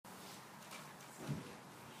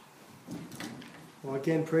Well,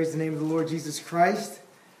 again, praise the name of the Lord Jesus Christ.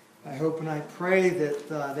 I hope and I pray that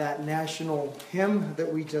that national hymn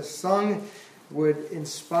that we just sung would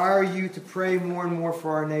inspire you to pray more and more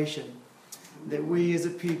for our nation. That we as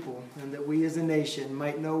a people and that we as a nation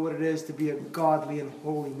might know what it is to be a godly and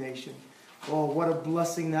holy nation. Oh, what a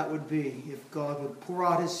blessing that would be if God would pour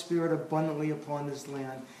out His Spirit abundantly upon this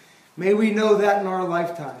land. May we know that in our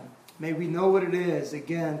lifetime. May we know what it is,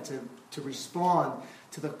 again, to respond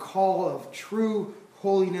to the call of true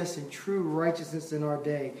holiness and true righteousness in our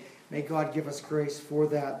day. May God give us grace for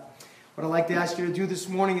that. What I'd like to ask you to do this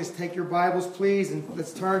morning is take your Bibles, please, and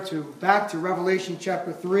let's turn back to Revelation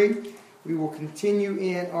chapter 3. We will continue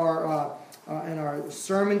in our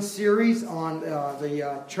sermon series on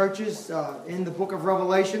the churches in the book of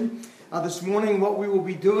Revelation. This morning, what we will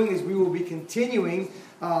be doing is we will be continuing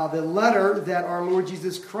the letter that our Lord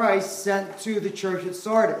Jesus Christ sent to the church at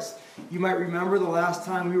Sardis. You might remember the last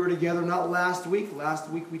time we were together, not last week. Last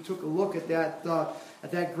week we took a look at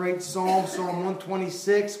that great psalm, Psalm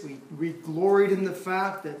 126. We gloried in the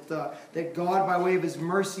fact that God, by way of His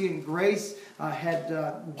mercy and grace, had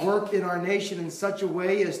worked in our nation in such a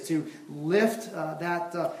way as to lift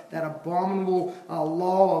that abominable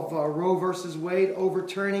law of Roe versus Wade,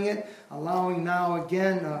 overturning it, allowing now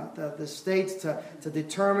again the states to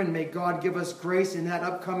determine. May God give us grace in that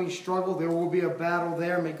upcoming struggle. There will be a battle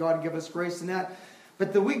there. May God give us grace in that.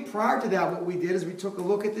 But the week prior to that, what we did is we took a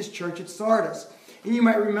look at this church at Sardis. And you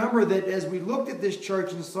might remember that as we looked at this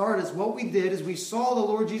church in Sardis, what we did is we saw the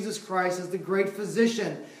Lord Jesus Christ as the great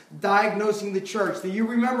physician diagnosing the church. Do you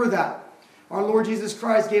remember that? Our Lord Jesus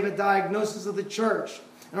Christ gave a diagnosis of the church.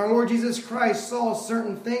 And our Lord Jesus Christ saw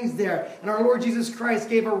certain things there. And our Lord Jesus Christ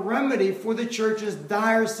gave a remedy for the church's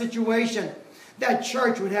dire situation. That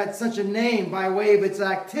church, which had such a name by way of its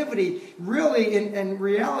activity, really in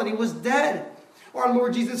reality was dead. Our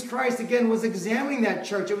Lord Jesus Christ, again, was examining that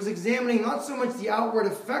church. It was examining not so much the outward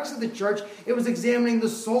effects of the church, it was examining the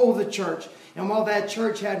soul of the church. And while that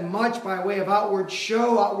church had much by way of outward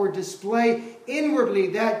show, outward display, inwardly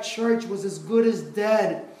that church was as good as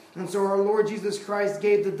dead. And so our Lord Jesus Christ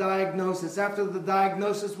gave the diagnosis. After the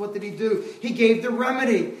diagnosis, what did He do? He gave the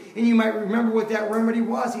remedy. And you might remember what that remedy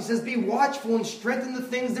was. He says, be watchful and strengthen the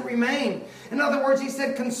things that remain. In other words, He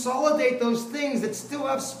said, consolidate those things that still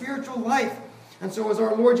have spiritual life. And so as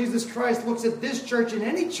our Lord Jesus Christ looks at this church and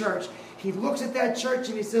any church, He looks at that church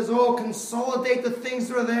and He says, oh, consolidate the things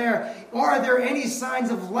that are there. Are there any signs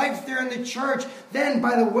of life there in the church? Then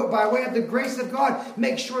by way of the grace of God,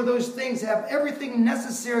 make sure those things have everything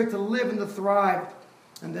necessary to live and to thrive.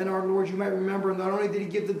 And then our Lord, you might remember, not only did He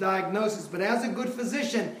give the diagnosis, but as a good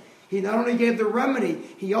physician, He not only gave the remedy,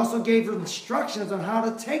 He also gave instructions on how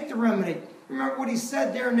to take the remedy. Remember what He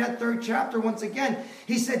said there in that 3rd chapter once again.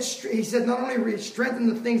 He said not only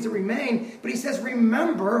strengthen the things that remain, but He says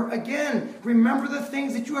remember the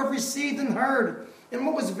things that you have received and heard. And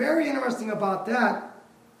what was very interesting about that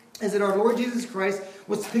is that our Lord Jesus Christ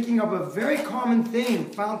was picking up a very common theme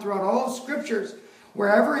found throughout all of Scriptures.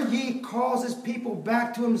 Wherever He calls His people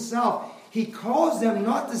back to Himself, He calls them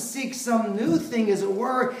not to seek some new thing, as it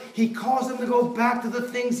were. He calls them to go back to the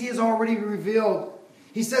things He has already revealed.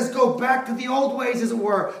 He says, go back to the old ways, as it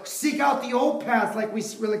were. Seek out the old paths, like we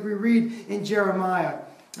read in Jeremiah.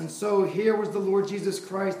 And so here was the Lord Jesus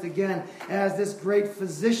Christ again as this great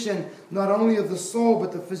physician, not only of the soul,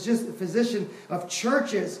 but the physician of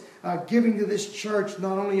churches, giving to this church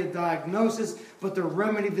not only a diagnosis, but the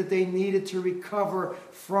remedy that they needed to recover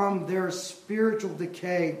from their spiritual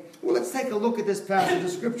decay. Well, let's take a look at this passage of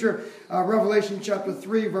Scripture, Revelation chapter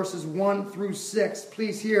 3, verses 1 through 6.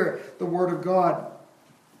 Please hear the Word of God.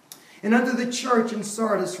 And unto the church in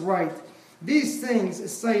Sardis write, these things And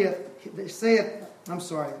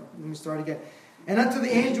unto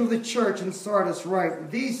the angel of the church in Sardis write,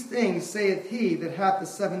 these things saith He that hath the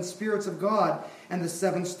 7 spirits of God and the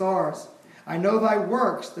 7 stars. I know thy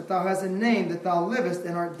works, that thou hast a name, that thou livest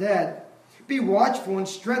and art dead. Be watchful and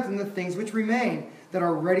strengthen the things which remain, that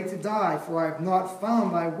are ready to die, for I have not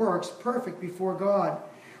found thy works perfect before God.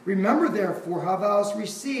 Remember therefore how thou hast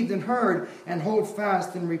received and heard, and hold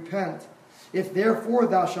fast and repent. If therefore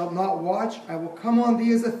thou shalt not watch, I will come on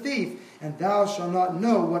thee as a thief, and thou shalt not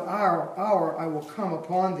know what hour I will come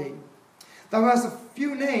upon thee. Thou hast a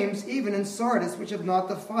few names even in Sardis, which have not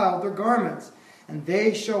defiled their garments, and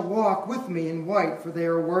they shall walk with me in white, for they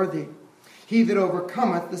are worthy. He that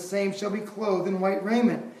overcometh, the same shall be clothed in white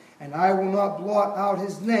raiment, and I will not blot out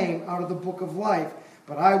his name out of the book of life,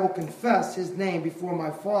 but I will confess his name before my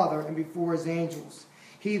Father and before His angels.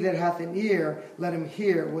 He that hath an ear, let him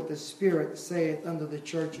hear what the Spirit saith unto the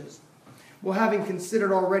churches. Well, having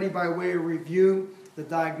considered already by way of review the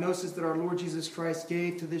diagnosis that our Lord Jesus Christ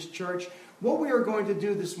gave to this church. What we are going to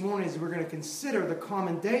do this morning is we're going to consider the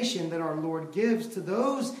commendation that our Lord gives to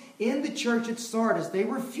those in the church at Sardis. They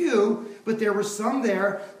were few, but there were some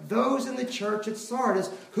there, those in the church at Sardis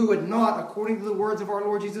who had not, according to the words of our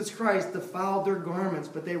Lord Jesus Christ, defiled their garments,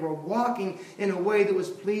 but they were walking in a way that was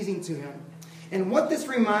pleasing to Him. And what this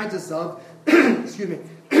reminds us of, excuse me,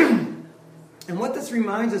 and what this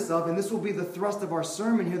reminds us of, and this will be the thrust of our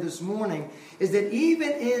sermon here this morning, is that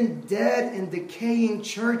even in dead and decaying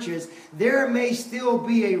churches, there may still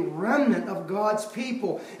be a remnant of God's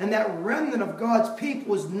people. And that remnant of God's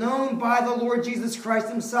people is known by the Lord Jesus Christ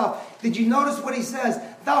Himself. Did you notice what He says?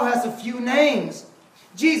 Thou hast a few names.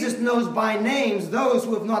 Jesus knows by names those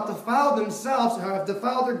who have not defiled themselves or have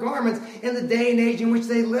defiled their garments in the day and age in which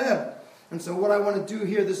they live. And so what I want to do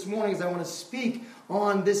here this morning is I want to speak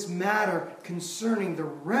on this matter concerning the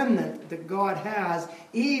remnant that God has,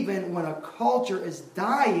 even when a culture is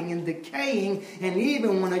dying and decaying, and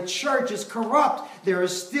even when a church is corrupt, there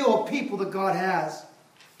is still people that God has.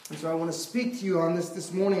 And so I want to speak to you on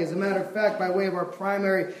this morning. As a matter of fact, by way of our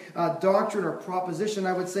primary doctrine or proposition,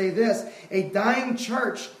 I would say this: a dying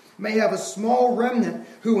church may have a small remnant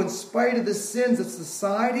who, in spite of the sins of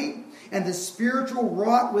society and the spiritual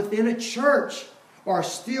rot within a church, are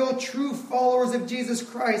still true followers of Jesus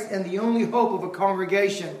Christ and the only hope of a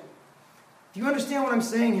congregation. Do you understand what I'm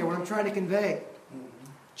saying here, what I'm trying to convey?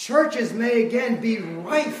 Churches may again be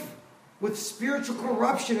rife with spiritual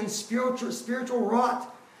corruption and spiritual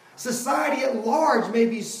rot. Society at large may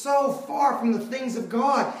be so far from the things of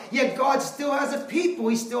God, yet God still has a people.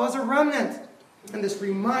 He still has a remnant. And this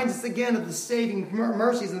reminds us again of the saving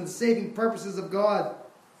mercies and the saving purposes of God.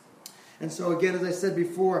 And so again, as I said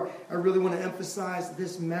before, I really want to emphasize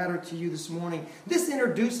this matter to you this morning. This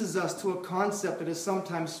introduces us to a concept that is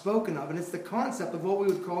sometimes spoken of, and it's the concept of what we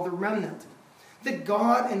would call the remnant. That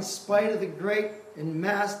God, in spite of the great and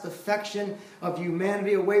mass defection of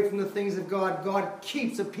humanity away from the things of God, God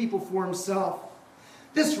keeps a people for Himself.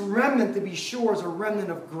 This remnant, to be sure, is a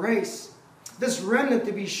remnant of grace. This remnant,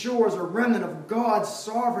 to be sure, is a remnant of God's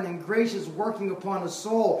sovereign and gracious working upon a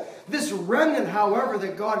soul. This remnant, however,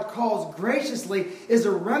 that God calls graciously, is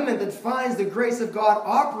a remnant that finds the grace of God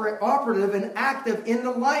operative and active in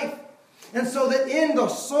the life. And so that in the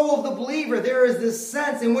soul of the believer, there is this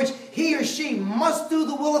sense in which he or she must do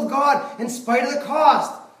the will of God in spite of the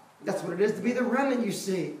cost. That's what it is to be the remnant, you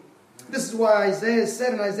see. This is why Isaiah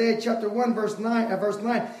said in Isaiah chapter 1, verse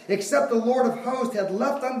 9, except the Lord of hosts had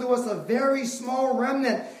left unto us a very small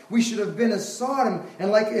remnant, we should have been as Sodom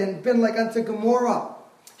and been like unto Gomorrah.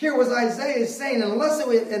 Here was Isaiah saying,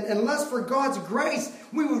 unless for God's grace,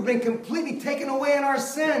 we would have been completely taken away in our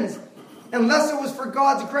sins. Unless it was for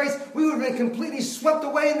God's grace, we would have been completely swept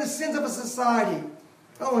away in the sins of a society.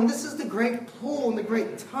 Oh, and this is the great pull and the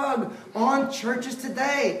great tug on churches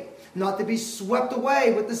today. Not to be swept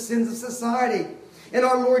away with the sins of society. And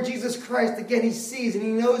our Lord Jesus Christ, again, He sees and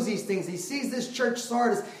He knows these things. He sees this church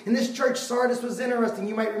Sardis. And this church Sardis was interesting,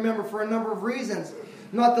 you might remember, for a number of reasons.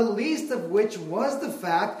 Not the least of which was the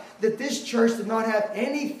fact that this church did not have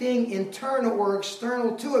anything internal or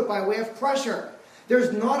external to it by way of pressure.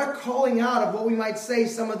 There's not a calling out of what we might say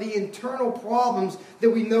some of the internal problems that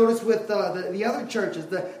we notice with the other churches,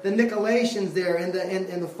 the Nicolaitans there and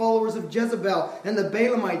the followers of Jezebel and the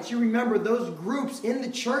Balaamites. You remember those groups in the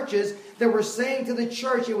churches that were saying to the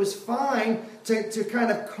church it was fine to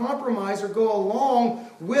kind of compromise or go along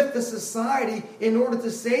with the society in order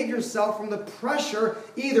to save yourself from the pressure,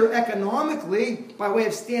 either economically by way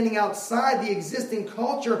of standing outside the existing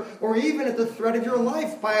culture, or even at the threat of your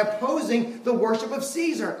life by opposing the worship of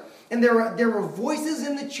Caesar. And there were voices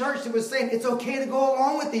in the church that were saying it's okay to go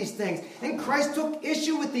along with these things. And Christ took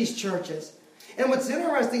issue with these churches. And what's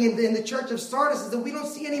interesting in the church of Sardis is that we don't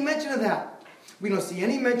see any mention of that. We don't see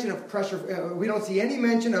any mention of pressure. We don't see any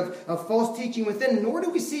mention of false teaching within, nor do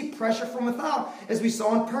we see pressure from without, as we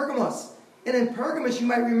saw in Pergamos. And in Pergamos, you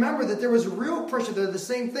might remember that there was real pressure there. The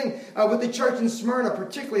same thing with the church in Smyrna.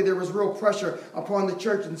 Particularly, there was real pressure upon the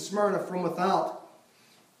church in Smyrna from without.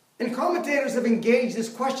 And commentators have engaged this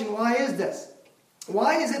question, why is this?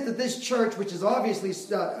 Why is it that this church, which is obviously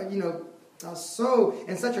so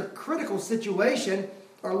in such a critical situation,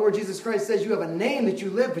 our Lord Jesus Christ says you have a name that you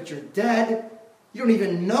live, but you're dead. You don't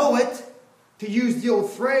even know it. To use the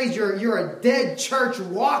old phrase, you're a dead church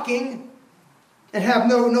walking and have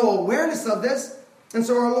no awareness of this. And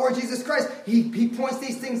so our Lord Jesus Christ, he points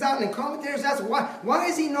these things out, and commentators ask, why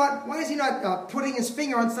is he not putting his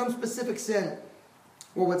finger on some specific sin?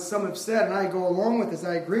 Well, what some have said, and I go along with this,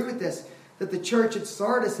 I agree with this, that the church at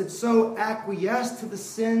Sardis had so acquiesced to the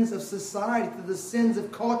sins of society, to the sins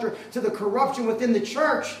of culture, to the corruption within the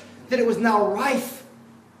church, that it was now rife.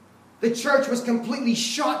 The church was completely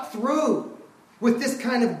shot through with this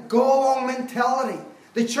kind of go-along mentality.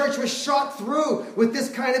 The church was shot through with this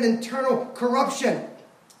kind of internal corruption.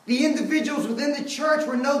 The individuals within the church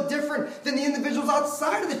were no different than the individuals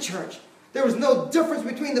outside of the church. There was no difference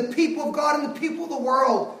between the people of God and the people of the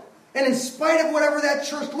world. And in spite of whatever that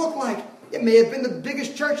church looked like, it may have been the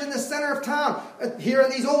biggest church in the center of town. Here in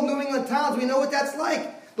these old New England towns, we know what that's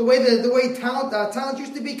like. The way towns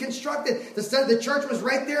used to be constructed. The church was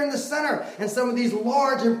right there in the center. And some of these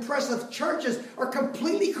large, impressive churches are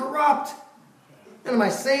completely corrupt. And am I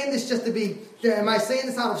saying this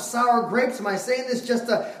out of sour grapes? Am I saying this just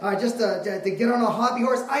to get on a hobby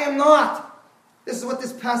horse? I am not. This is what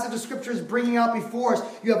this passage of Scripture is bringing out before us.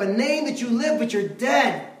 You have a name that you live, but you're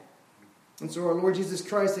dead. And so our Lord Jesus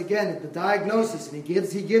Christ, again, the diagnosis, and He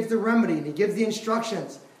gives the remedy, and He gives the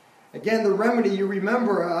instructions. Again, the remedy, you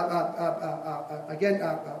remember,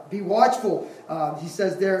 be watchful. He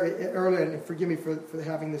says there earlier, and forgive me for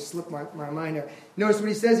having this slip my mind there. Notice what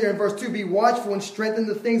he says here in verse 2, be watchful and strengthen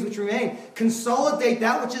the things which remain. Consolidate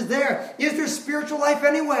that which is there. Is there spiritual life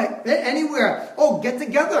anywhere? Oh, get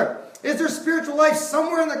together. Is there spiritual life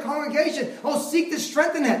somewhere in the congregation? Oh, seek to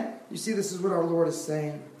strengthen it. You see, this is what our Lord is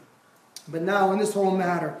saying. But now, in this whole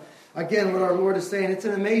matter, again, what our Lord is saying, it's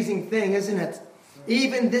an amazing thing, isn't it?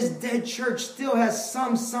 Even this dead church still has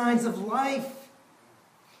some signs of life.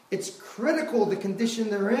 It's critical, the condition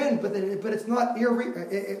they're in, but it's not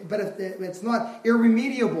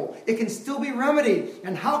irremediable. It can still be remedied.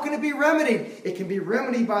 And how can it be remedied? It can be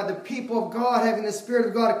remedied by the people of God having the Spirit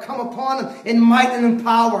of God come upon them in might and in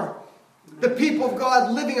power. The people of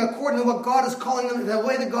God living according to what God is calling them, the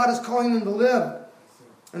way that God is calling them to live.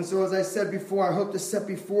 And so, as I said before, I hope to set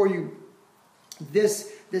before you this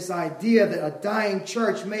idea that a dying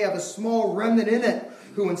church may have a small remnant in it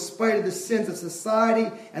who, in spite of the sins of society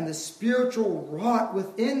and the spiritual rot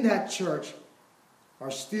within that church, there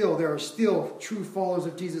are still true followers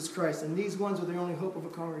of Jesus Christ. And these ones are the only hope of a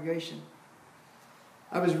congregation.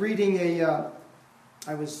 I was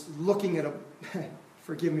looking at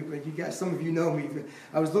forgive me, but you guys, some of you know me.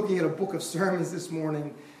 I was looking at a book of sermons this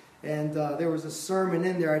morning, and there was a sermon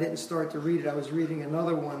in there. I didn't start to read it. I was reading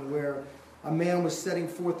another one where a man was setting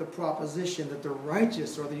forth the proposition that the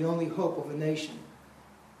righteous are the only hope of a nation.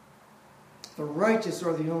 The righteous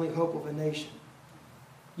are the only hope of a nation.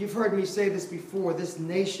 You've heard me say this before. This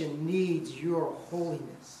nation needs your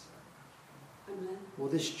holiness. Amen. Well,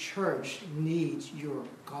 this church needs your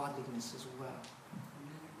godliness as well.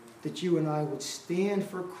 That you and I would stand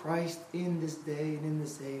for Christ in this day and in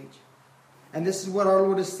this age. And this is what our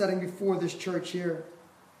Lord is setting before this church here.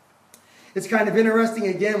 It's kind of interesting,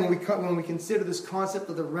 again, when we consider this concept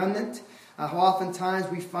of the remnant, how oftentimes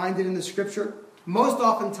we find it in the Scripture. Most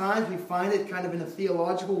oftentimes we find it kind of in a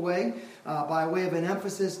theological way, by way of an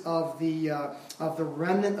emphasis of the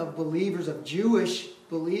remnant of believers, of Jewish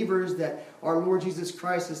believers that our Lord Jesus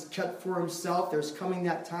Christ has kept for Himself. There's coming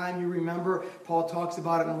that time, you remember, Paul talks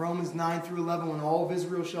about it in Romans 9 through 11, when all of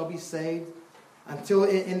Israel shall be saved. Until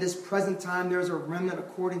in this present time there's a remnant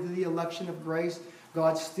according to the election of grace.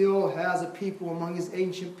 God still has a people among His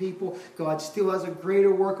ancient people. God still has a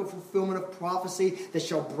greater work of fulfillment of prophecy that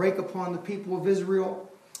shall break upon the people of Israel.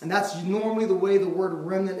 And that's normally the way the word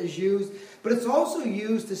remnant is used. But it's also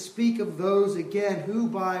used to speak of those, again, who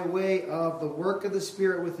by way of the work of the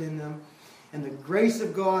Spirit within them and the grace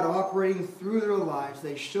of God operating through their lives,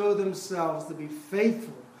 they show themselves to be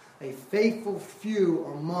faithful, a faithful few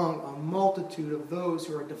among a multitude of those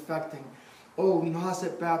who are defecting. Oh,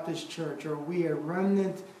 Nauset Baptist Church, are we a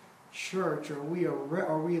remnant church? Are we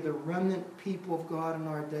the remnant people of God in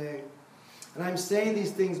our day? And I'm saying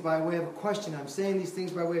these things by way of a question. I'm saying these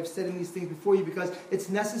things by way of setting these things before you because it's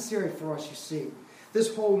necessary for us, you see.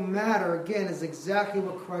 This whole matter, again, is exactly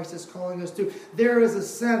what Christ is calling us to. There is a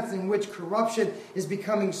sense in which corruption is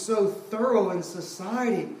becoming so thorough in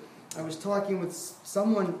society. I was talking with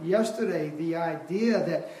someone yesterday, the idea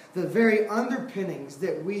that the very underpinnings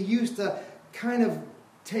that we used to kind of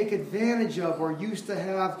take advantage of or used to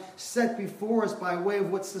have set before us by way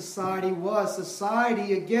of what society was.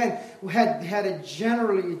 Society, again, had a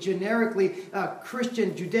generically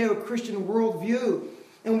Christian, Judeo-Christian worldview.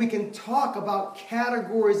 And we can talk about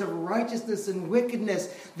categories of righteousness and wickedness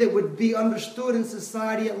that would be understood in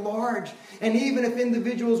society at large. And even if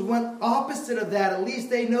individuals went opposite of that, at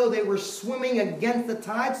least they know they were swimming against the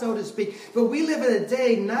tide, so to speak. But we live in a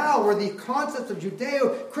day now where the concepts of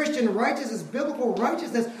Judeo-Christian righteousness, biblical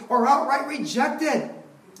righteousness, are outright rejected.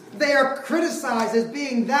 They are criticized as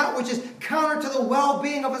being that which is counter to the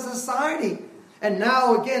well-being of a society. And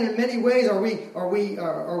now, again, in many ways, are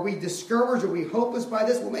we discouraged? Are we hopeless by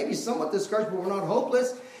this? Well, maybe somewhat discouraged, but we're not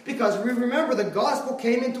hopeless. Because we remember the gospel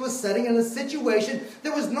came into a setting and a situation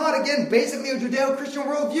that was not, again, basically a Judeo-Christian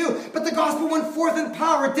worldview. But the gospel went forth in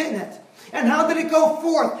power, didn't it? And how did it go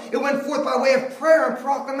forth? It went forth by way of prayer and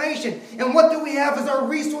proclamation. And what do we have as our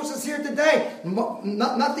resources here today?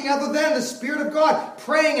 Nothing other than the Spirit of God,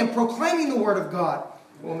 praying and proclaiming the Word of God.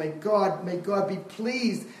 Well, may God be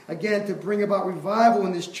pleased, again, to bring about revival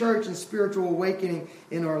in this church and spiritual awakening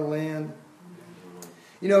in our land.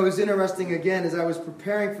 You know, it was interesting, again, as I was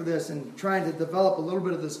preparing for this and trying to develop a little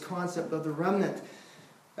bit of this concept of the remnant,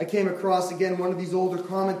 I came across, again, one of these older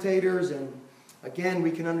commentators, and again,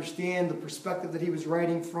 we can understand the perspective that he was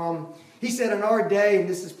writing from. He said, in our day, and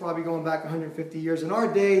this is probably going back 150 years, in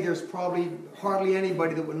our day, there's probably hardly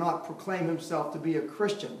anybody that would not proclaim himself to be a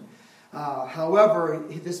Christian. However,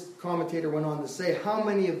 this commentator went on to say, how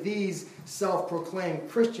many of these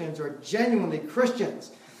self-proclaimed Christians are genuinely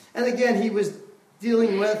Christians? And again, he was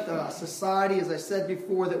dealing with a society, as I said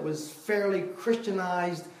before, that was fairly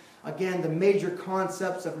Christianized. Again, the major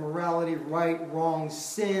concepts of morality, right, wrong,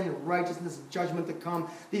 sin, righteousness, judgment to come,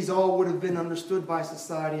 these all would have been understood by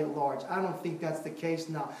society at large. I don't think that's the case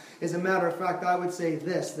now. As a matter of fact, I would say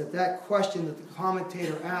this, that question that the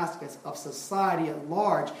commentator asks of society at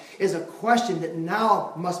large is a question that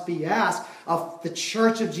now must be asked of the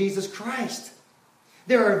Church of Jesus Christ.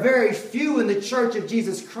 There are very few in the Church of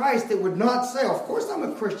Jesus Christ that would not say, of course I'm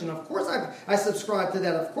a Christian, of course I subscribe to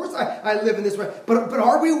that, of course I live in this way. But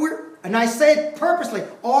are we, and I say it purposely,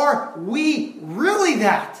 are we really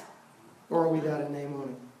that? Or are we that in name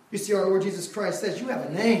only? You see, our Lord Jesus Christ says, you have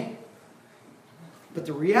a name. But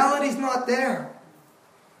the reality's not there.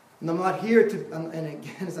 And I'm not here to, and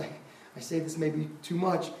again, as I say this maybe too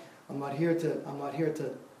much, I'm not here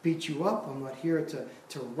to beat you up. I'm not here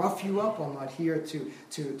to rough you up. I'm not here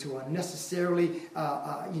to unnecessarily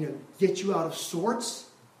get you out of sorts.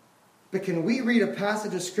 But can we read a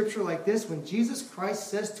passage of Scripture like this when Jesus Christ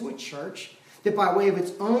says to a church that by way of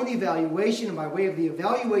its own evaluation and by way of the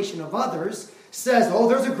evaluation of others says, oh,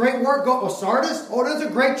 there's a great work. Sardis? Oh, there's a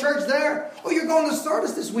great church there. Oh, you're going to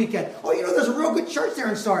Sardis this weekend. Oh, there's a real good church there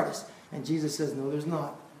in Sardis. And Jesus says, no, there's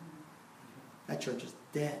not. That church is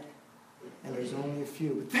dead. And there's only a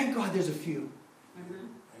few. But thank God there's a few.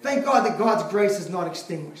 Thank God that God's grace is not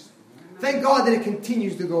extinguished. Thank God that it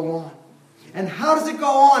continues to go on. And how does it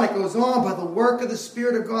go on? It goes on by the work of the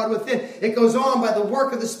Spirit of God within. It goes on by the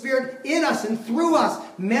work of the Spirit in us and through us,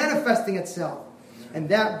 manifesting itself. And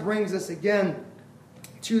that brings us again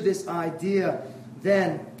to this idea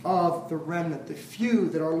then of the remnant, the few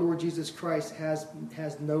that our Lord Jesus Christ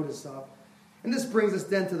has notice of. And this brings us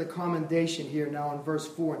then to the commendation here now in verse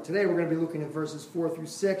 4. And today we're going to be looking at verses 4 through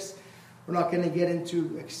 6. We're not going to get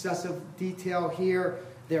into excessive detail here.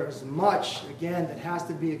 There's much, again, that has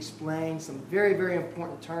to be explained. Some very, very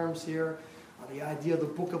important terms here. The idea of the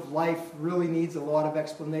book of life really needs a lot of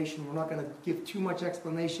explanation. We're not going to give too much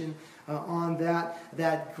explanation on that.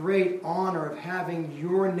 That great honor of having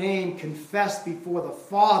your name confessed before the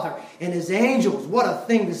Father and His angels. What a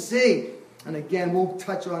thing to see. And again, we'll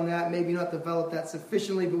touch on that, maybe not develop that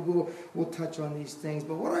sufficiently, but we'll touch on these things.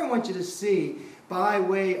 But what I want you to see by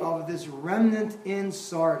way of this remnant in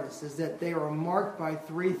Sardis is that they are marked by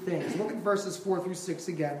three things. Look at verses 4 through 6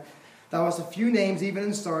 again. Thou hast a few names even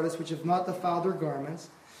in Sardis which have not defiled their garments,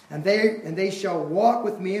 and they shall walk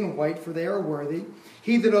with me in white, for they are worthy.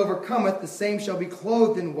 He that overcometh, the same shall be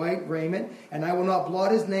clothed in white raiment, and I will not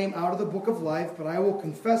blot his name out of the book of life, but I will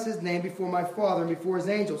confess his name before my Father and before his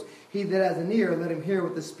angels. He that has an ear, let him hear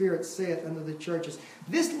what the Spirit saith unto the churches.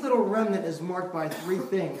 This little remnant is marked by three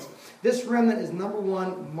things. This remnant is, number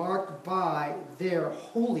one, marked by their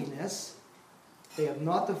holiness. They have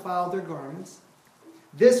not defiled their garments.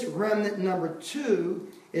 This remnant, number two,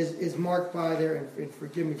 is marked by their, and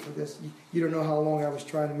forgive me for this, you don't know how long I was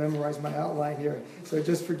trying to memorize my outline here, so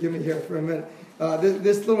just forgive me here for a minute.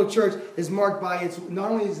 This little church is marked by its,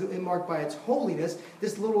 not only is it marked by its holiness,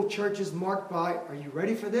 this little church is marked by, are you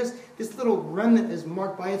ready for this? This little remnant is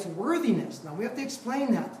marked by its worthiness. Now we have to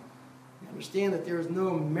explain that. We understand that there is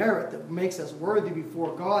no merit that makes us worthy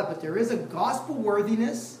before God, but there is a gospel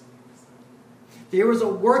worthiness. There is a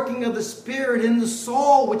working of the Spirit in the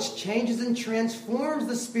soul which changes and transforms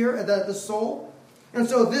the spirit, the soul. And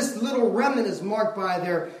so this little remnant is marked by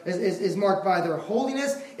their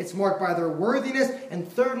holiness, it's marked by their worthiness, and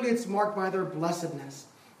thirdly, it's marked by their blessedness.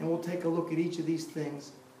 And we'll take a look at each of these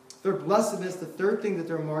things. Their blessedness, the third thing that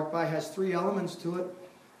they're marked by, has three elements to it.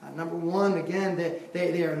 Number one, again,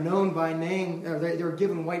 they are known by name. Or they're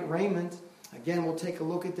given white raiment. Again, we'll take a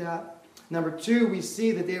look at that. Number two, we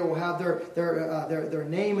see that they will have their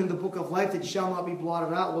name in the book of life that shall not be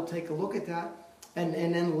blotted out. We'll take a look at that. And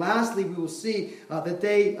then lastly, we will see that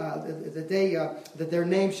their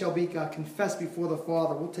name shall be confessed before the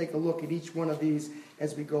Father. We'll take a look at each one of these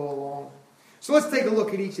as we go along. So let's take a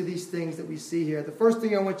look at each of these things that we see here. The first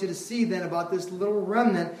thing I want you to see then about this little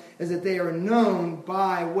remnant is that they are known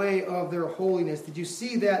by way of their holiness. Did you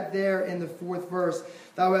see that there in the 4th verse?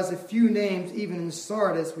 Thou hast a few names, even in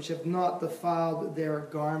Sardis, which have not defiled their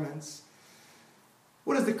garments.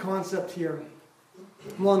 What is the concept here?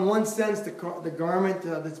 Well, in one sense, the garment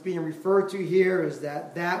that's being referred to here is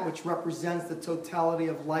that which represents the totality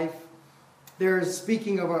of life. There's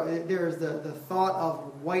the thought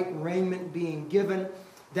of white raiment being given.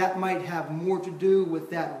 That might have more to do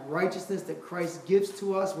with that righteousness that Christ gives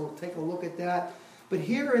to us. We'll take a look at that. But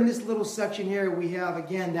here in this little section here, we have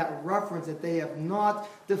again that reference that they have not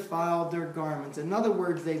defiled their garments. In other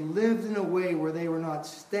words, they lived in a way where they were not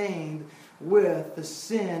stained with the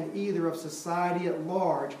sin either of society at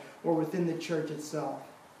large or within the church itself.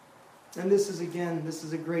 And this is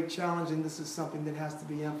a great challenge, and this is something that has to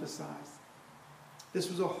be emphasized. This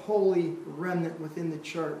was a holy remnant within the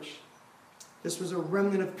church. This was a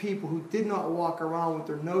remnant of people who did not walk around with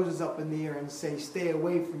their noses up in the air and say, "Stay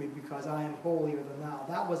away from me because I am holier than thou."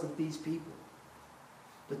 That wasn't these people.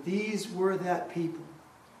 But these were that people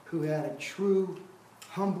who had a true,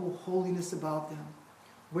 humble holiness about them,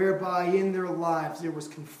 whereby in their lives there was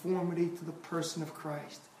conformity to the person of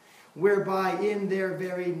Christ, whereby in their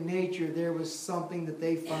very nature there was something that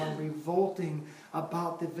they found revolting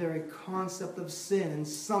about the very concept of sin, and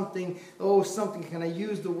something, can I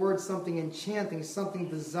use the word, something enchanting, something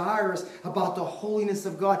desirous about the holiness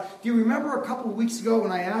of God. Do you remember a couple of weeks ago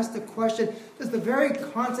when I asked the question, does the very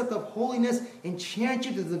concept of holiness enchant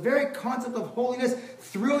you? Does the very concept of holiness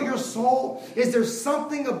thrill your soul? Is there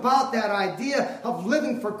something about that idea of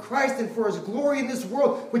living for Christ and for His glory in this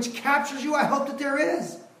world which captures you? I hope that there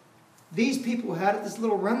is. These people had it. This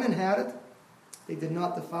little remnant had it. They did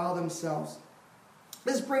not defile themselves.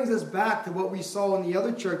 This brings us back to what we saw in the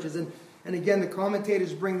other churches. And again, the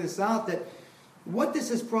commentators bring this out, that what this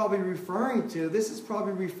is probably referring to,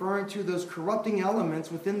 those corrupting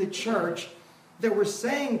elements within the church that were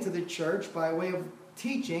saying to the church by way of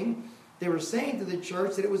teaching, they were saying to the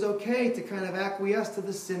church that it was okay to kind of acquiesce to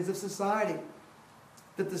the sins of society.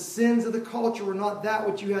 That the sins of the culture were not that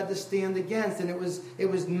which you had to stand against. And it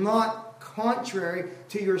was not contrary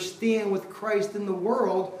to your stand with Christ in the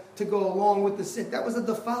world to go along with the sin. That was the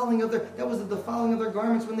defiling of their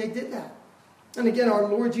garments when they did that. And again, our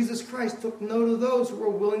Lord Jesus Christ took note of those who were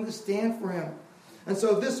willing to stand for Him. And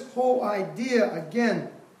so this whole idea, again,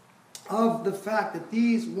 of the fact that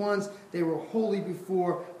these ones, they were holy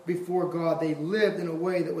before God. They lived in a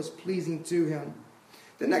way that was pleasing to Him.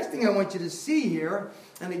 The next thing I want you to see here,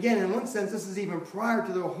 and again, in one sense, this is even prior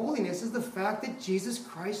to their holiness, is the fact that Jesus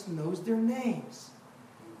Christ knows their names.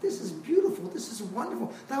 This is beautiful. This is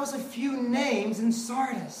wonderful. That was a few names in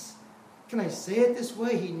Sardis. Can I say it this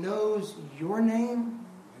way? He knows your name.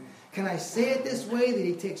 Can I say it this way? That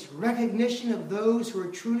He takes recognition of those who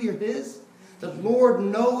are truly His. The Lord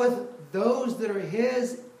knoweth those that are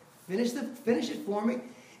His. Finish it for me.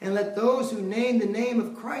 And let those who name the name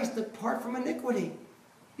of Christ depart from iniquity.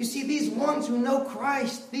 You see, these ones who know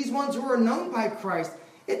Christ, these ones who are known by Christ,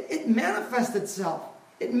 it manifests itself.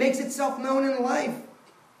 It makes itself known in life.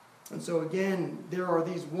 And so again, there are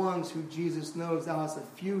these ones who Jesus knows. Thou hast a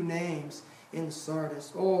few names in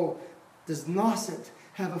Sardis. Oh, does Nauset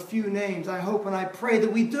have a few names? I hope and I pray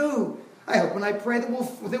that we do. I hope and I pray that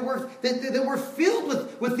we're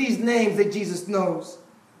filled with these names that Jesus knows.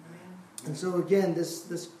 And so again,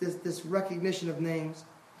 this recognition of names.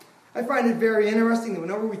 I find it very interesting that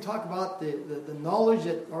whenever we talk about the knowledge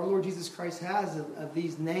that our Lord Jesus Christ has of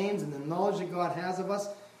these names and the knowledge that God has of us,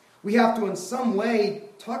 we have to in some way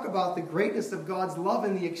talk about the greatness of God's love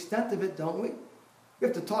and the extent of it, don't we? We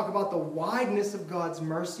have to talk about the wideness of God's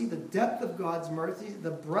mercy, the depth of God's mercy,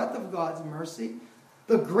 the breadth of God's mercy,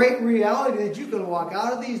 the great reality that you can walk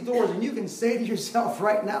out of these doors and you can say to yourself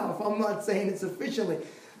right now, if I'm not saying it sufficiently,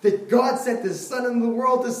 that God sent His Son into the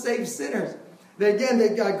world to save sinners. That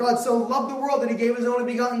God so loved the world that He gave His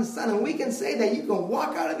only begotten Son. And we can say that. You can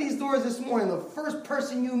walk out of these doors this morning, the first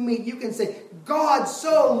person you meet, you can say, God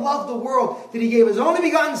so loved the world that He gave His only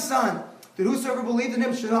begotten Son, that whosoever believed in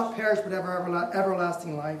Him should not perish but have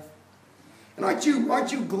everlasting life. And aren't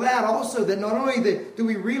you glad also that not only do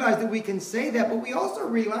we realize that we can say that, but we also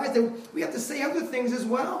realize that we have to say other things as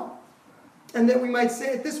well. And then we might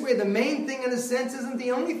say it this way, the main thing in a sense isn't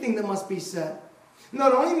the only thing that must be said.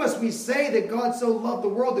 Not only must we say that God so loved the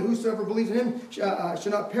world that whosoever believes in him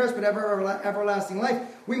should not perish but have everlasting life,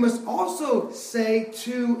 we must also say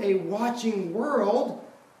to a watching world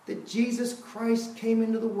that Jesus Christ came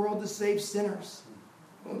into the world to save sinners.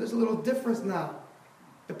 Well, there's a little difference now.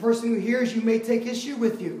 The person who hears you may take issue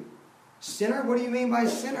with you. Sinner? What do you mean by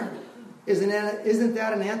sinner? Isn't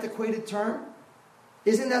that an antiquated term?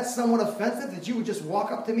 Isn't that somewhat offensive that you would just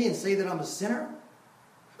walk up to me and say that I'm a sinner?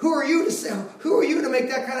 Who are you to make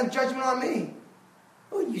that kind of judgment on me?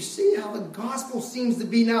 Well, you see how the gospel seems to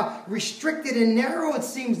be now restricted and narrow it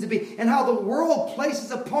seems to be, and how the world places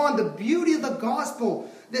upon the beauty of the gospel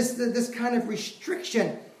this kind of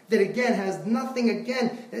restriction that again has nothing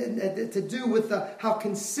to do with how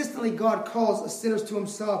consistently God calls sinners to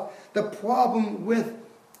himself. The problem with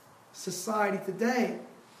society today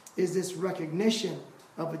is this recognition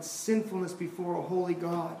of its sinfulness before a holy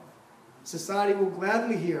God. Society will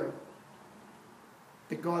gladly hear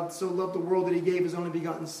that God so loved the world that he gave his only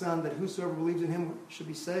begotten Son, that whosoever believes in him should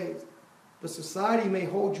be saved. But society may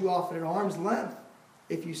hold you off at arm's length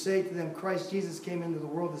if you say to them, Christ Jesus came into the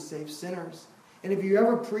world to save sinners. And if you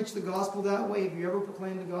ever preach the gospel that way, if you ever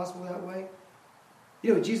proclaim the gospel that way,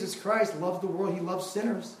 Jesus Christ loves the world. He loves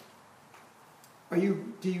sinners. Do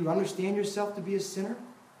you understand yourself to be a sinner?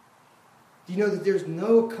 Do you know that there's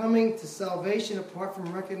no coming to salvation apart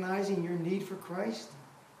from recognizing your need for Christ?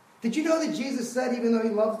 Did you know that Jesus said, even though he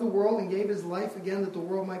loves the world and gave his life again that the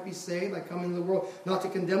world might be saved, I come into the world not to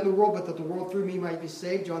condemn the world, but that the world through me might be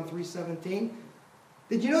saved, John 3:17.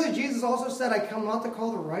 Did you know that Jesus also said, I come not to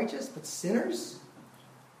call the righteous, but sinners?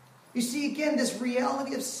 You see, again, this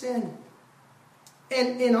reality of sin.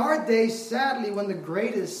 And in our day, sadly, when the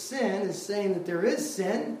greatest sin is saying that there is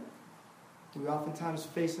sin, we oftentimes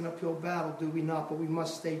face an uphill battle, do we not? But we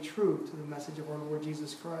must stay true to the message of our Lord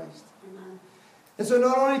Jesus Christ. Amen. And so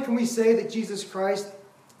not only can we say that Jesus Christ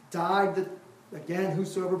died that, again,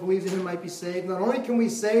 whosoever believes in him might be saved. Not only can we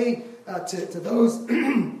say to those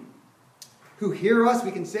who hear us,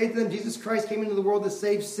 we can say to them, Jesus Christ came into the world to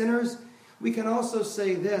save sinners. We can also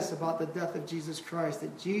say this about the death of Jesus Christ,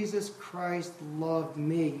 that Jesus Christ loved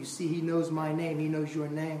me. You see, he knows my name. He knows your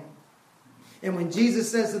name. And when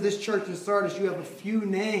Jesus says to this church in Sardis, you have a few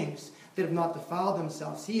names that have not defiled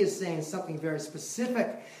themselves, he is saying something very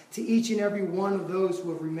specific to each and every one of those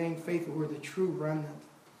who have remained faithful, who are the true remnant.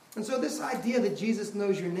 And so this idea that Jesus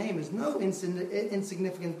knows your name is no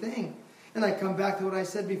insignificant thing. And I come back to what I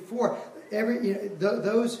said before.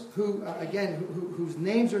 Those who, whose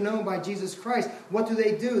names are known by Jesus Christ, what do?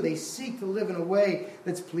 They seek to live in a way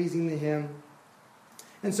that's pleasing to him.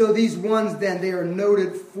 And so these ones then, they are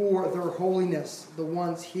noted for their holiness, the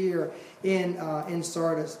ones here in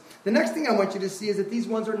Sardis. The next thing I want you to see is that these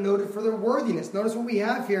ones are noted for their worthiness. Notice what we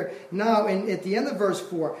have here now at the end of verse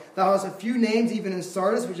 4. Thou hast a few names even in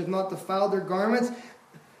Sardis which have not defiled their garments.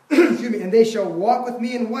 Excuse me, and they shall walk with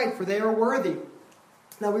me in white, for they are worthy.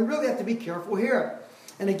 Now we really have to be careful here.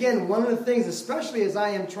 And again, one of the things, especially as I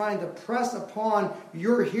am trying to press upon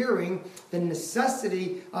your hearing the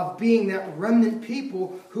necessity of being that remnant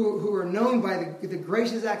people who are known by the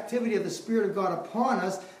gracious activity of the Spirit of God upon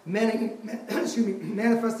us, manifesting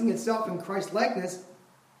itself in Christ's likeness,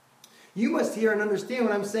 you must hear and understand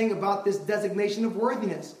what I'm saying about this designation of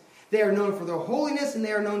worthiness. They are known for their holiness and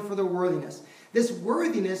they are known for their worthiness. This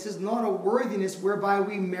worthiness is not a worthiness whereby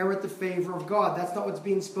we merit the favor of God. That's not what's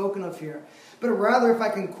being spoken of here. But rather, if I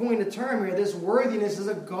can coin a term here, this worthiness is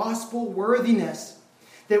a gospel worthiness.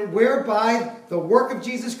 That whereby the work of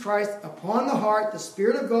Jesus Christ upon the heart, the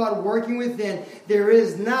Spirit of God working within, there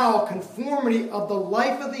is now conformity of the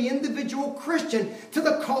life of the individual Christian to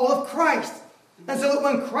the call of Christ. And so that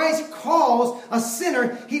when Christ calls a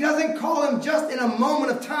sinner, he doesn't call him just in a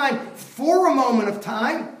moment of time for a moment of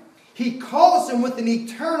time. He calls him with an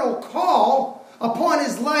eternal call upon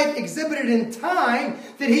his life exhibited in time,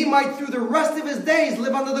 that he might through the rest of his days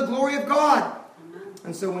live under the glory of God. Amen.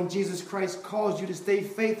 And so when Jesus Christ calls you to stay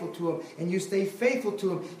faithful to him, and you stay faithful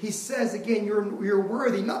to him, he says again, you're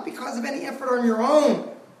worthy, not because of any effort on your own.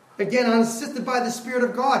 Again, unassisted by the Spirit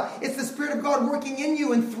of God. It's the Spirit of God working in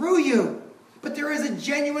you and through you. But there is a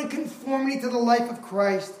genuine conformity to the life of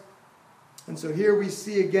Christ. And so here we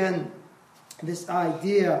see again this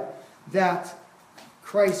idea that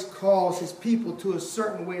Christ calls his people to a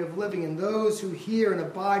certain way of living, and those who hear and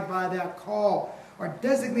abide by that call are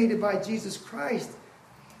designated by Jesus Christ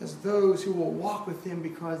as those who will walk with him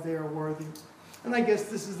because they are worthy. And I guess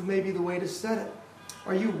this is maybe the way to set it.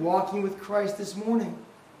 Are you walking with Christ this morning?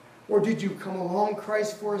 Or did you come along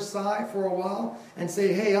Christ for a while and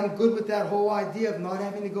say, hey, I'm good with that whole idea of not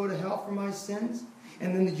having to go to hell for my sins?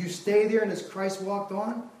 And then did you stay there and as Christ walked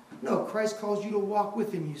on? No, Christ calls you to walk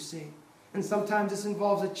with him, you see. And sometimes this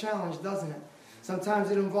involves a challenge, doesn't it? Sometimes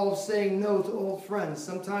it involves saying no to old friends.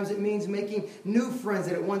 Sometimes it means making new friends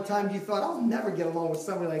that at one time you thought, I'll never get along with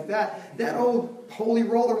somebody like that. That old holy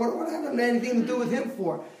roller, what have I anything to do with him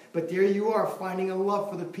for? But there you are, finding a love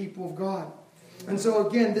for the people of God. And so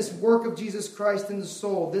again, this work of Jesus Christ in the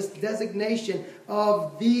soul, this designation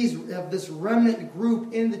of this remnant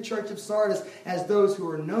group in the church of Sardis as those who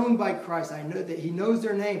are known by Christ. I know that he knows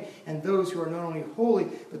their name, and those who are not only holy,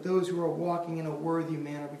 but those who are walking in a worthy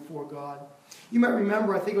manner before God. You might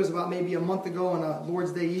remember, I think it was about maybe a month ago in a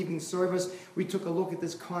Lord's Day evening service, we took a look at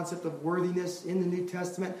this concept of worthiness in the New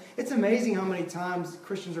Testament. It's amazing how many times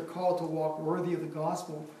Christians are called to walk worthy of the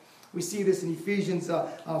gospel. We see this in Ephesians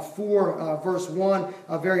 4, verse 1,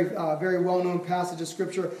 a very well-known passage of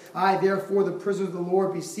Scripture. I, therefore, the prisoner of the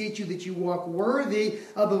Lord, beseech you that you walk worthy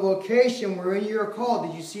of the vocation wherein you are called.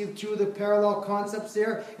 Did you see two of the parallel concepts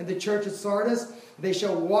there in the church of Sardis? They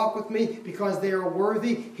shall walk with me because they are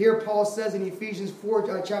worthy. Here Paul says in Ephesians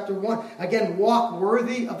 4, chapter 1, again, walk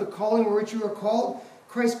worthy of the calling for which you are called.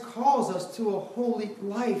 Christ calls us to a holy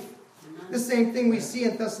life. The same thing we see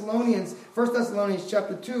in 1 Thessalonians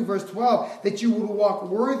chapter 2, verse 12, that you would walk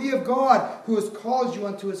worthy of God who has called you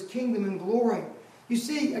unto his kingdom and glory. You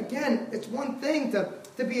see, again, it's one thing to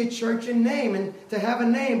be a church in name and to have a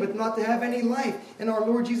name, but not to have any life. And our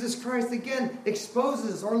Lord Jesus Christ, again,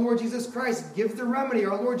 exposes. Our Lord Jesus Christ gives the remedy.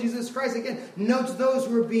 Our Lord Jesus Christ, again, notes those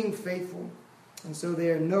who are being faithful. And so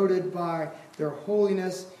they are noted by their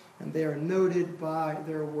holiness, and they are noted by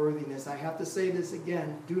their worthiness. I have to say this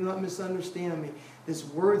again. Do not misunderstand me. This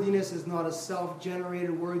worthiness is not a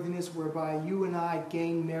self-generated worthiness whereby you and I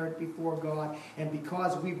gain merit before God. And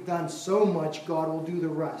because we've done so much, God will do the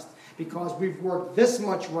rest. Because we've worked this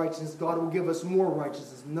much righteousness, God will give us more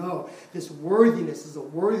righteousness. No, this worthiness is a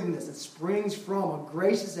worthiness that springs from a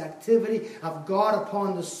gracious activity of God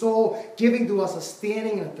upon the soul, giving to us a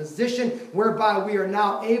standing and a position whereby we are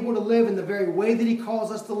now able to live in the very way that he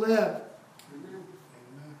calls us to live. Amen.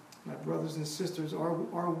 My brothers and sisters,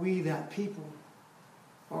 are we that people?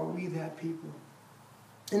 Are we that people?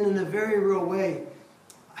 And in a very real way,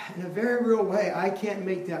 I can't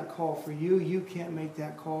make that call for you. You can't make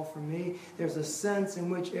that call for me. There's a sense in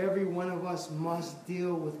which every one of us must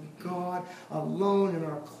deal with God alone in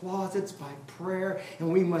our closets by prayer.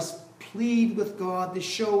 And we must plead with God to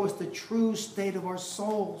show us the true state of our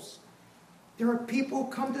souls. There are people who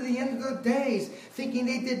come to the end of their days thinking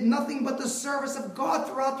they did nothing but the service of God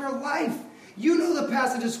throughout their life. You know the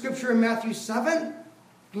passage of Scripture in Matthew 7.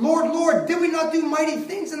 Lord, Lord, did we not do mighty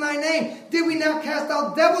things in thy name? Did we not cast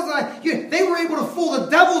out devils in thy name? They were able to fool the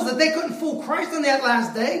devils that they couldn't fool Christ on that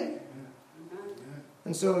last day.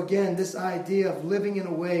 And so again, this idea of living in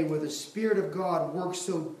a way where the Spirit of God works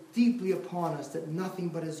so deeply upon us that nothing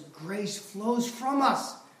but his grace flows from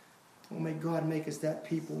us. Oh, may God make us that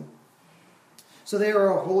people. So they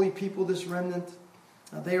are a holy people, this remnant.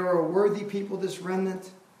 They are a worthy people, this remnant.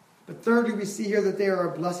 But thirdly, we see here that they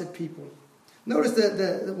are a blessed people. Notice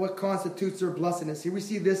what constitutes their blessedness. Here we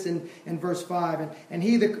see this in verse 5. And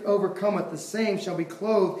he that overcometh, the same shall be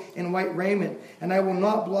clothed in white raiment. And I will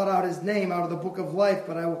not blot out his name out of the book of life,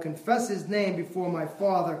 but I will confess his name before my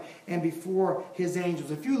Father and before his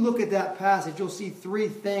angels. If you look at that passage, you'll see three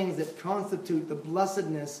things that constitute the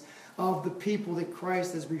blessedness of the people that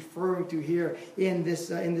Christ is referring to here in this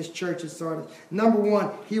church at Sardis. Number one,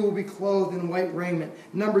 he will be clothed in white raiment.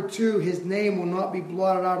 Number two, his name will not be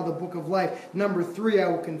blotted out of the book of life. Number three, I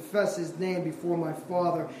will confess his name before my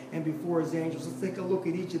Father and before his angels. Let's take a look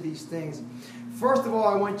at each of these things. First of all,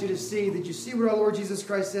 I want you to see that you see what our Lord Jesus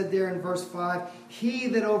Christ said there in verse 5, he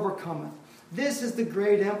that overcometh. This is the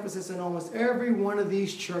great emphasis in almost every one of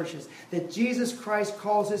these churches, that Jesus Christ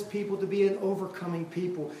calls his people to be an overcoming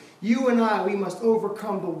people. You and I, we must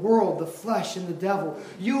overcome the world, the flesh, and the devil.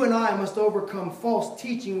 You and I must overcome false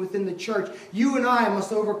teaching within the church. You and I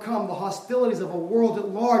must overcome the hostilities of a world at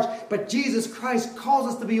large. But Jesus Christ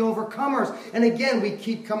calls us to be overcomers. And again, we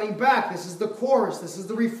keep coming back. This is the chorus. This is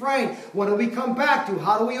the refrain. What do we come back to?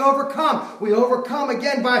 How do we overcome? We overcome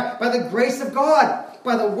again by the grace of God,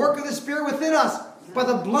 by the work of the Spirit within us, by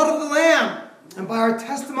the blood of the Lamb, and by our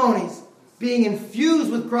testimonies being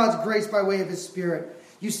infused with God's grace by way of his Spirit.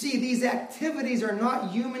 You see, these activities are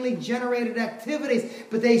not humanly generated activities,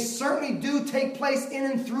 but they certainly do take place in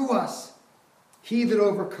and through us. He that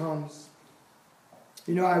overcomes.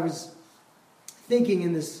 You know, I was thinking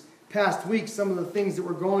in this past week some of the things that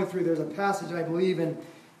we're going through. There's a passage, I believe,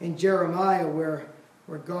 in Jeremiah where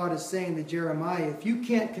where God is saying to Jeremiah, if you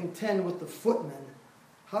can't contend with the footmen,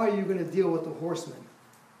 how are you going to deal with the horsemen?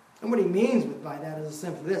 And what he means by that is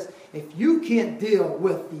simply this. If you can't deal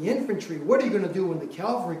with the infantry, what are you going to do when the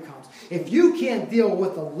cavalry comes? If you can't deal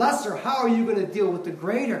with the lesser, how are you going to deal with the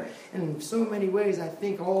greater? And in so many ways, I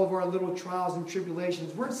think all of our little trials and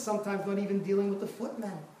tribulations, we're sometimes not even dealing with the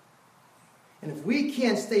footmen. And if we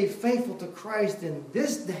can't stay faithful to Christ in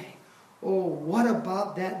this day, oh, what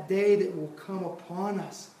about that day that will come upon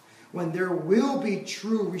us? When there will be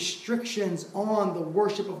true restrictions on the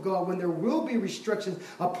worship of God, when there will be restrictions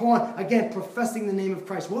upon, again, professing the name of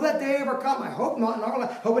Christ. Will that day ever come? I hope not in our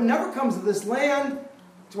life. I hope it never comes to this land.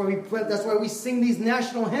 That's why we sing these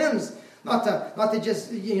national hymns. Not to just,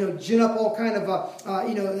 gin up all kind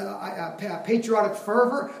of, patriotic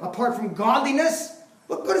fervor apart from godliness.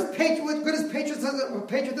 What good is patriotism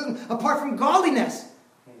apart from godliness?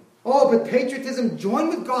 Oh, but patriotism joined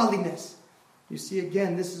with godliness. You see,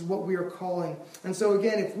 again, this is what we are calling. And so,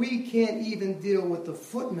 again, if we can't even deal with the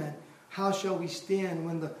footmen, how shall we stand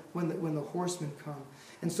when the horsemen come?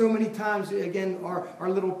 And so many times, again, our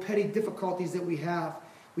little petty difficulties that we have,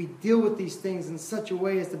 we deal with these things in such a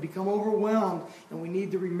way as to become overwhelmed. And we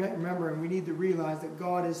need to remember and we need to realize that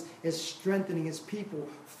God is strengthening His people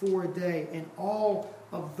for a day. And all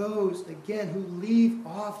of those, again, who leave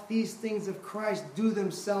off these things of Christ do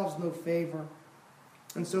themselves no favor.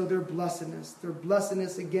 And so their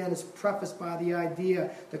blessedness again is prefaced by the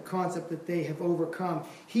idea, the concept that they have overcome.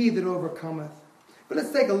 He that overcometh. But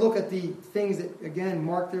let's take a look at the things that, again,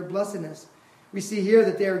 mark their blessedness. We see here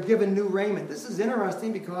that they are given new raiment. This is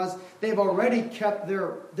interesting because they've already kept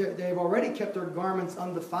their garments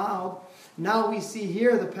undefiled. Now we see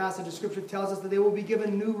here the passage of Scripture tells us that they will be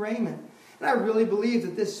given new raiment. And I really believe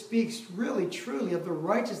that this speaks really, truly of the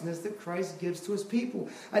righteousness that Christ gives to His people.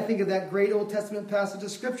 I think of that great Old Testament passage of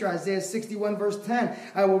Scripture, Isaiah 61 verse 10.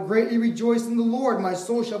 I will greatly rejoice in the Lord. My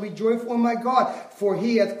soul shall be joyful in my God. For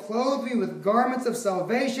He hath clothed me with garments of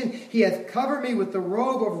salvation. He hath covered me with the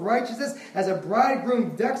robe of righteousness. As a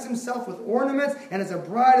bridegroom decks himself with ornaments, and as a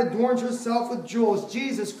bride adorns herself with jewels.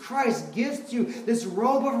 Jesus Christ gives to you this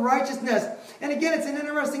robe of righteousness. And again, it's an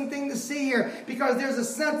interesting thing to see here, because there's a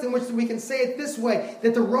sense in which we can say it this way,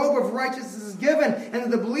 that the robe of righteousness is given, and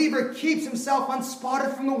that the believer keeps himself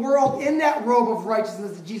unspotted from the world in that robe of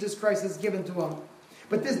righteousness that Jesus Christ has given to him.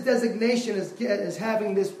 But this designation is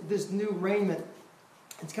having this new raiment.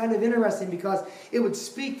 It's kind of interesting because it would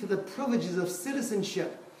speak to the privileges of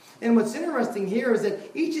citizenship. And what's interesting here is that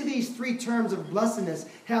each of these three terms of blessedness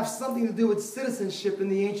have something to do with citizenship in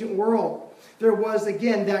the ancient world. There was,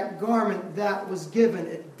 again, that garment that was given.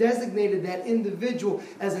 It designated that individual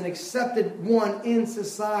as an accepted one in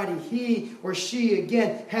society. He or she,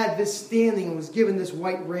 again, had this standing and was given this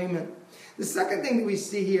white raiment. The second thing that we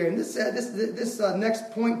see here, and this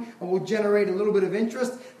next point will generate a little bit of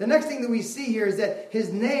interest. The next thing that we see here is that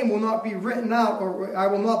His name will not be written out, or I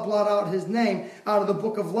will not blot out His name out of the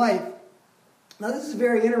book of life. Now, this is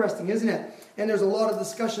very interesting, isn't it? And there's a lot of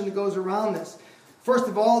discussion that goes around this. First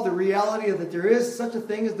of all, the reality of that there is such a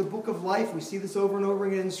thing as the book of life. We see this over and over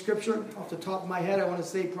again in Scripture. Off the top of my head, I want to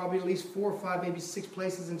say probably at least 4 or 5, maybe 6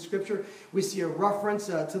 places in Scripture we see a reference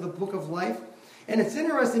to the book of life. And it's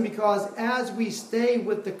interesting because as we stay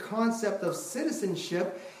with the concept of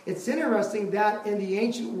citizenship, it's interesting that in the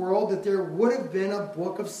ancient world that there would have been a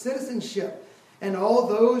book of citizenship. And all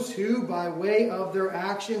those who, by way of their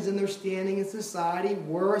actions and their standing in society,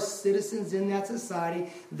 were citizens in that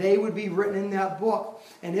society, they would be written in that book.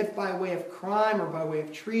 And if by way of crime or by way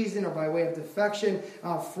of treason or by way of defection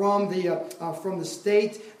from the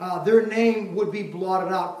state, their name would be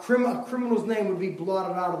blotted out. A criminal's name would be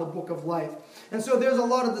blotted out of the book of life. And so there's a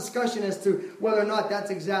lot of discussion as to whether or not that's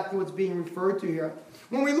exactly what's being referred to here.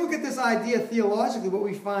 When we look at this idea theologically, what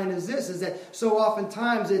we find is this, is that so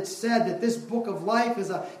oftentimes it's said that this book of life is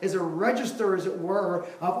a register, as it were,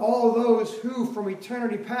 of all those who from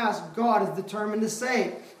eternity past God is determined to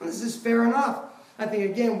save. And this is fair enough. I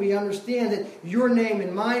think, again, we understand that your name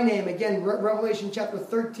and my name, again, Revelation chapter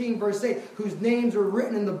 13, verse 8, whose names were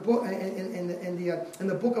written in the book in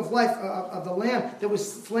the book of life of the Lamb that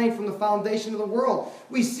was slain from the foundation of the world.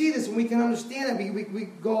 We see this and we can understand it. We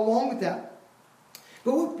go along with that.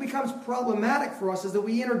 But what becomes problematic for us is that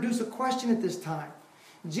we introduce a question at this time.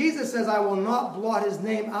 Jesus says, I will not blot His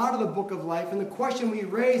name out of the book of life. And the question we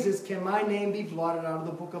raise is, can my name be blotted out of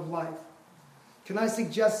the book of life? Can I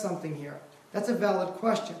suggest something here? That's a valid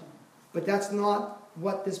question. But that's not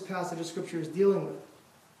what this passage of Scripture is dealing with.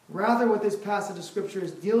 Rather, what this passage of Scripture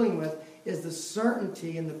is dealing with is the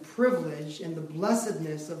certainty and the privilege and the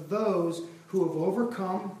blessedness of those who have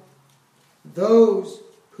overcome, those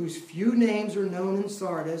whose few names are known in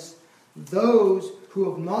Sardis, those who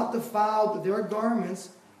have not defiled their garments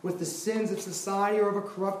with the sins of society or of a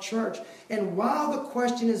corrupt church. And while the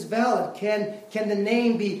question is valid, can the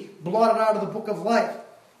name be blotted out of the book of life?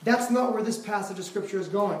 That's not where this passage of Scripture is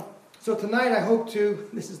going. So tonight I hope to,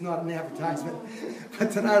 this is not an advertisement, but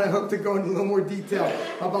tonight I hope to go into a little more detail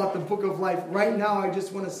about the book of life. Right now I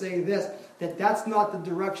just want to say this, that's not the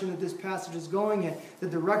direction that this passage is going in. The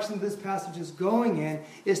direction that this passage is going in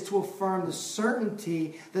is to affirm the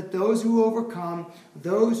certainty that those who overcome,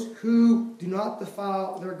 those who do not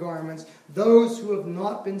defile their garments, those who have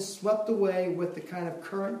not been swept away with the kind of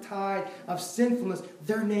current tide of sinfulness,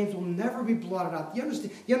 their names will never be blotted out. You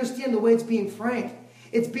understand the way it's being framed?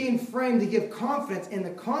 It's being framed to give confidence, and the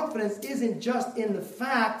confidence isn't just in the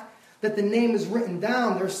fact that the name is written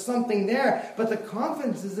down. There's something there. But the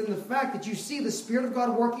confidence is in the fact that you see the Spirit of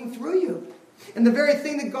God working through you. And the very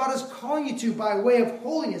thing that God is calling you to by way of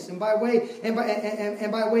holiness and by way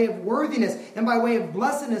of worthiness and by way of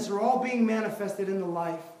blessedness are all being manifested in the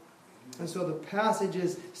life. And so the passage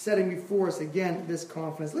is setting before us, again, this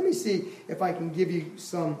confidence. Let me see if I can give you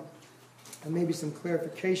maybe some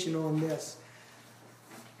clarification on this.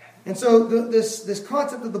 And so this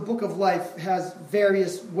concept of the book of life has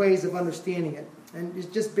various ways of understanding it.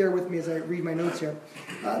 And just bear with me as I read my notes here.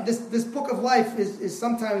 This book of life is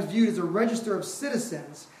sometimes viewed as a register of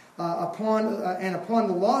citizens. Upon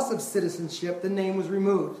the loss of citizenship, the name was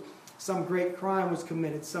removed. Some great crime was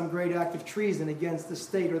committed. Some great act of treason against the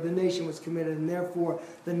state or the nation was committed, and therefore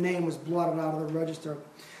the name was blotted out of the register.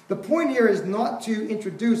 The point here is not to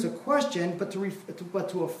introduce a question, but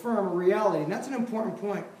to affirm a reality. And that's an important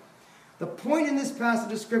point. The point in this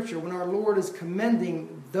passage of Scripture, when our Lord is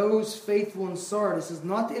commending those faithful in Sardis, is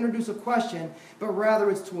not to introduce a question, but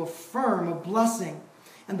rather it's to affirm a blessing.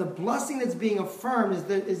 And the blessing that's being affirmed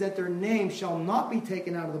is that their name shall not be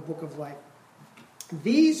taken out of the book of life.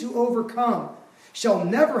 These who overcome shall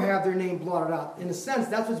never have their name blotted out. In a sense,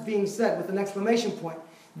 that's what's being said with an exclamation point.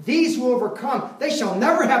 These who overcome, they shall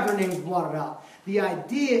never have their names blotted out. The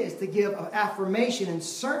idea is to give affirmation and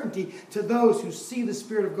certainty to those who see the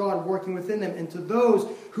Spirit of God working within them and to those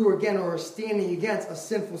who, again, are standing against a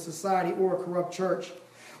sinful society or a corrupt church.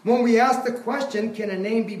 When we ask the question, can a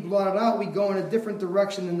name be blotted out, we go in a different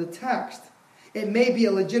direction than the text. It may be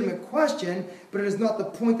a legitimate question, but it is not the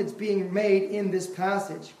point that's being made in this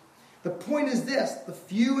passage. The point is this: the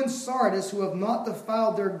few in Sardis who have not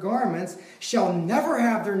defiled their garments shall never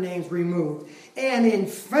have their names removed. And in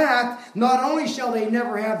fact, not only shall they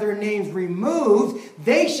never have their names removed,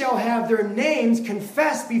 they shall have their names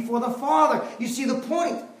confessed before the Father. You see the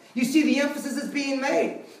point? You see the emphasis that's being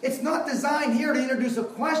made. It's not designed here to introduce a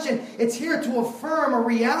question. It's here to affirm a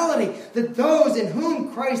reality that those in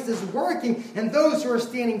whom Christ is working and those who are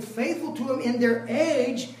standing faithful to Him in their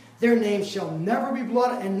age, their names shall never be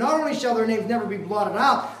blotted. And not only shall their names never be blotted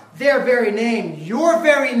out, their very name, your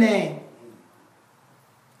very name,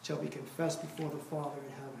 shall be confessed before the Father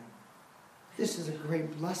in heaven. This is a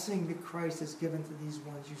great blessing that Christ has given to these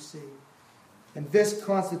ones you see. And this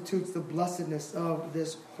constitutes the blessedness of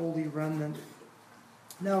this holy remnant.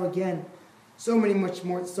 Now again, so many more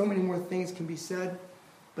things can be said,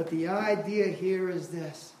 but the idea here is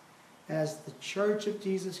this: as the Church of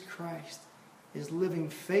Jesus Christ is living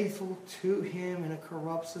faithful to Him in a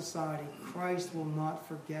corrupt society, Christ will not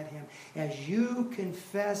forget Him. As you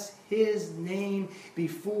confess His name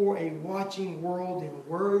before a watching world in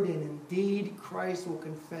word and in deed, Christ will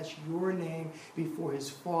confess your name before His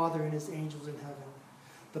Father and His angels in heaven.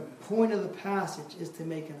 The point of the passage is to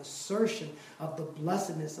make an assertion of the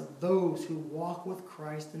blessedness of those who walk with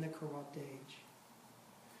Christ in a corrupt age.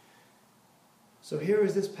 So here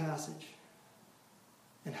is this passage.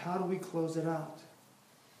 And how do we close it out?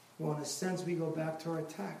 Well, in a sense, we go back to our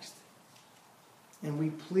text. And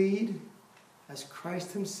we plead as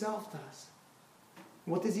Christ Himself does.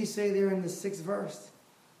 What does He say there in the 6th verse?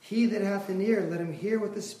 He that hath an ear, let him hear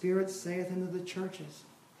what the Spirit saith unto the churches.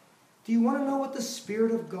 Do you want to know what the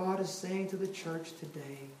Spirit of God is saying to the church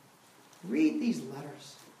today? Read these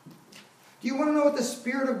letters. Do you want to know what the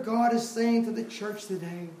Spirit of God is saying to the church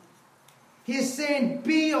today? He is saying,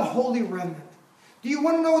 be a holy remnant. Do you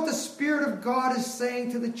want to know what the Spirit of God is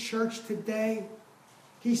saying to the church today?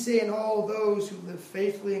 He's saying, all those who live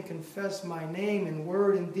faithfully and confess my name in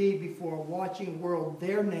word and deed before a watching world,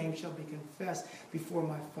 their name shall be confessed before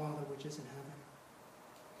my Father which is in heaven.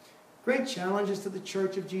 Great challenges to the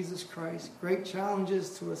Church of Jesus Christ. Great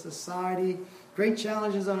challenges to a society. Great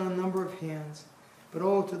challenges on a number of hands. But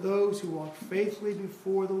to those who walk faithfully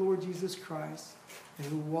before the Lord Jesus Christ and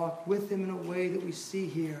who walk with Him in a way that we see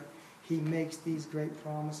here, He makes these great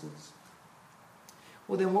promises.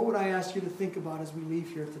 Well, then what would I ask you to think about as we leave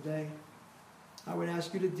here today? I would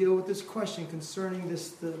ask you to deal with this question concerning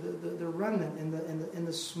the remnant and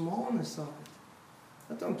the smallness of it.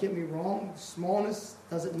 But don't get me wrong. Smallness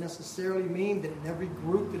doesn't necessarily mean that in every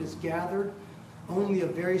group that is gathered, only a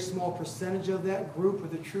very small percentage of that group are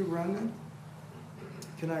the true remnant.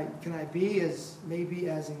 Can I be as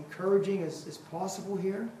encouraging as possible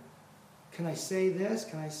here? Can I say this?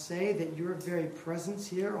 Can I say that your very presence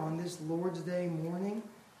here on this Lord's Day morning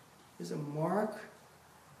is a mark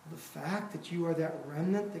of the fact that you are that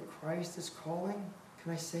remnant that Christ is calling?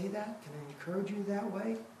 Can I say that? Can I encourage you that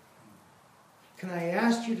way? Can I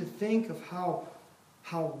ask you to think of how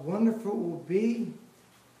wonderful it will be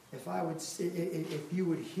if you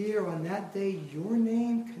would hear on that day your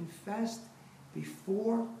name confessed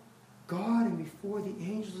before God and before the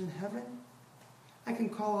angels in heaven? I can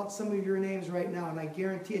call out some of your names right now, and I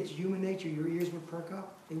guarantee it's human nature. Your ears would perk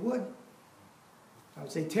up. They would. I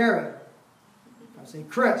would say Terry. I would say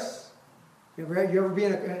Chris. You ever be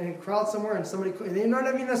in a crowd somewhere and somebody, they're not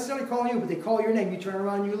even necessarily calling you, but they call your name. You turn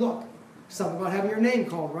around and you look. Something about having your name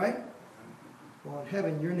called, right? Well, in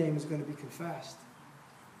heaven, your name is going to be confessed.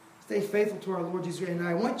 Stay faithful to our Lord Jesus Christ. And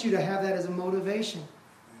I want you to have that as a motivation.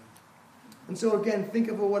 And so again, think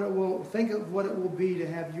of what it will be to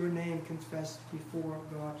have your name confessed before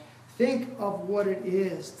God. Think of what it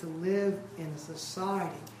is to live in a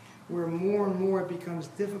society where more and more it becomes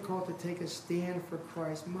difficult to take a stand for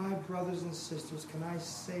Christ. My brothers and sisters, can I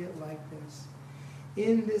say it like this?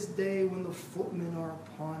 In this day when the footmen are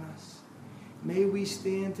upon us, may we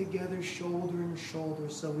stand together shoulder and shoulder,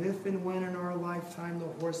 so if and when in our lifetime the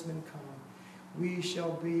horsemen come, we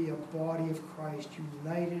shall be a body of Christ,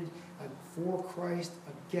 united for Christ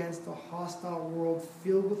against a hostile world,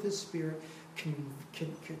 filled with His Spirit,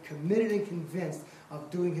 committed and convinced of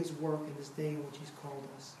doing His work in this day in which He's called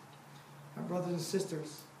us. My brothers and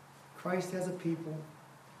sisters, Christ has a people,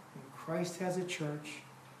 and Christ has a church,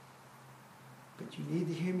 but you need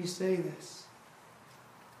to hear me say this.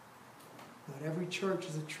 Not every church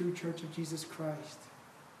is a true church of Jesus Christ.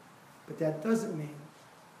 But that doesn't mean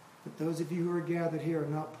that those of you who are gathered here are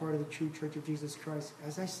not part of the true church of Jesus Christ.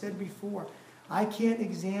 As I said before, I can't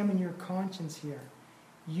examine your conscience here.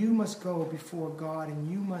 You must go before God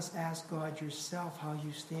and you must ask God yourself how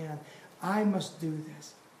you stand. I must do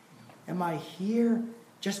this. Am I here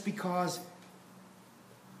just because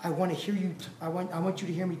I want to hear you? I want you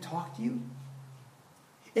to hear me talk to you?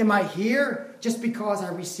 Am I here just because I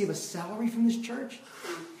receive a salary from this church?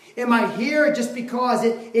 Am I here just because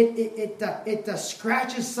it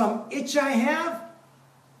scratches some itch I have?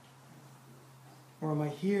 Or am I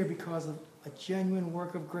here because of a genuine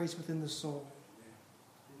work of grace within the soul?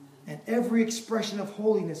 And every expression of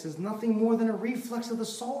holiness is nothing more than a reflex of the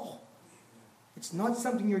soul. It's not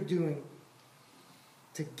something you're doing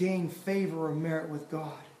to gain favor or merit with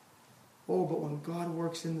God. Oh, but when God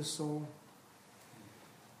works in the soul,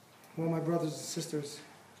 well, my brothers and sisters,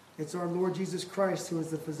 it's our Lord Jesus Christ who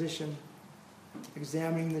is the physician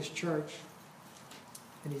examining this church.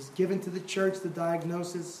 And He's given to the church the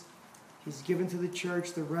diagnosis. He's given to the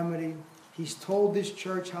church the remedy. He's told this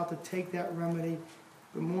church how to take that remedy.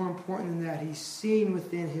 But more important than that, He's seen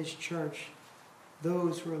within His church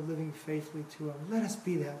those who are living faithfully to Him. Let us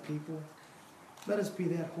be that people. Let us be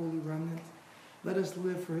that holy remnant. Let us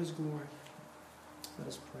live for His glory. Let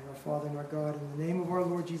us pray. Our Father and our God, in the name of our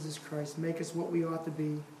Lord Jesus Christ, make us what we ought to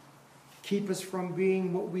be. Keep us from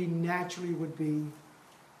being what we naturally would be.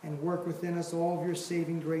 And work within us all of your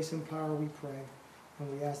saving grace and power, we pray.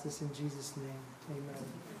 And we ask this in Jesus' name. Amen.